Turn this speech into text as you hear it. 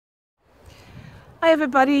Hi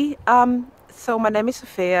everybody. So my name is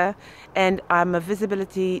Sophia, and I'm a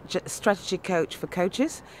visibility strategy coach for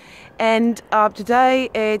coaches. And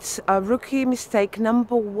today it's a rookie mistake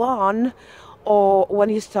number one, or when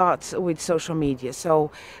you start with social media.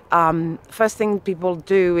 So first thing people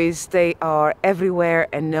do is they are everywhere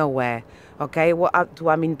and nowhere. Okay, what do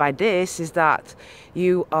I mean by this is that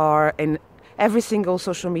you are in every single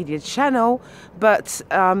social media channel, but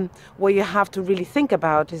what you have to really think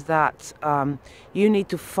about is that you need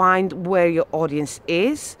to find where your audience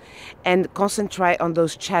is and concentrate on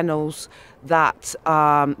those channels that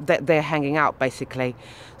they're hanging out, basically.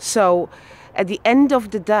 So at the end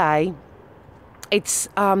of the day, it's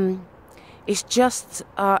just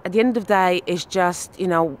at the end of the day, it's just,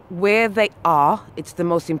 where they are. It's the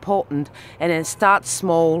most important, and then start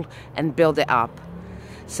small and build it up.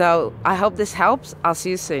 So I hope this helps. I'll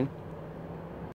see you soon.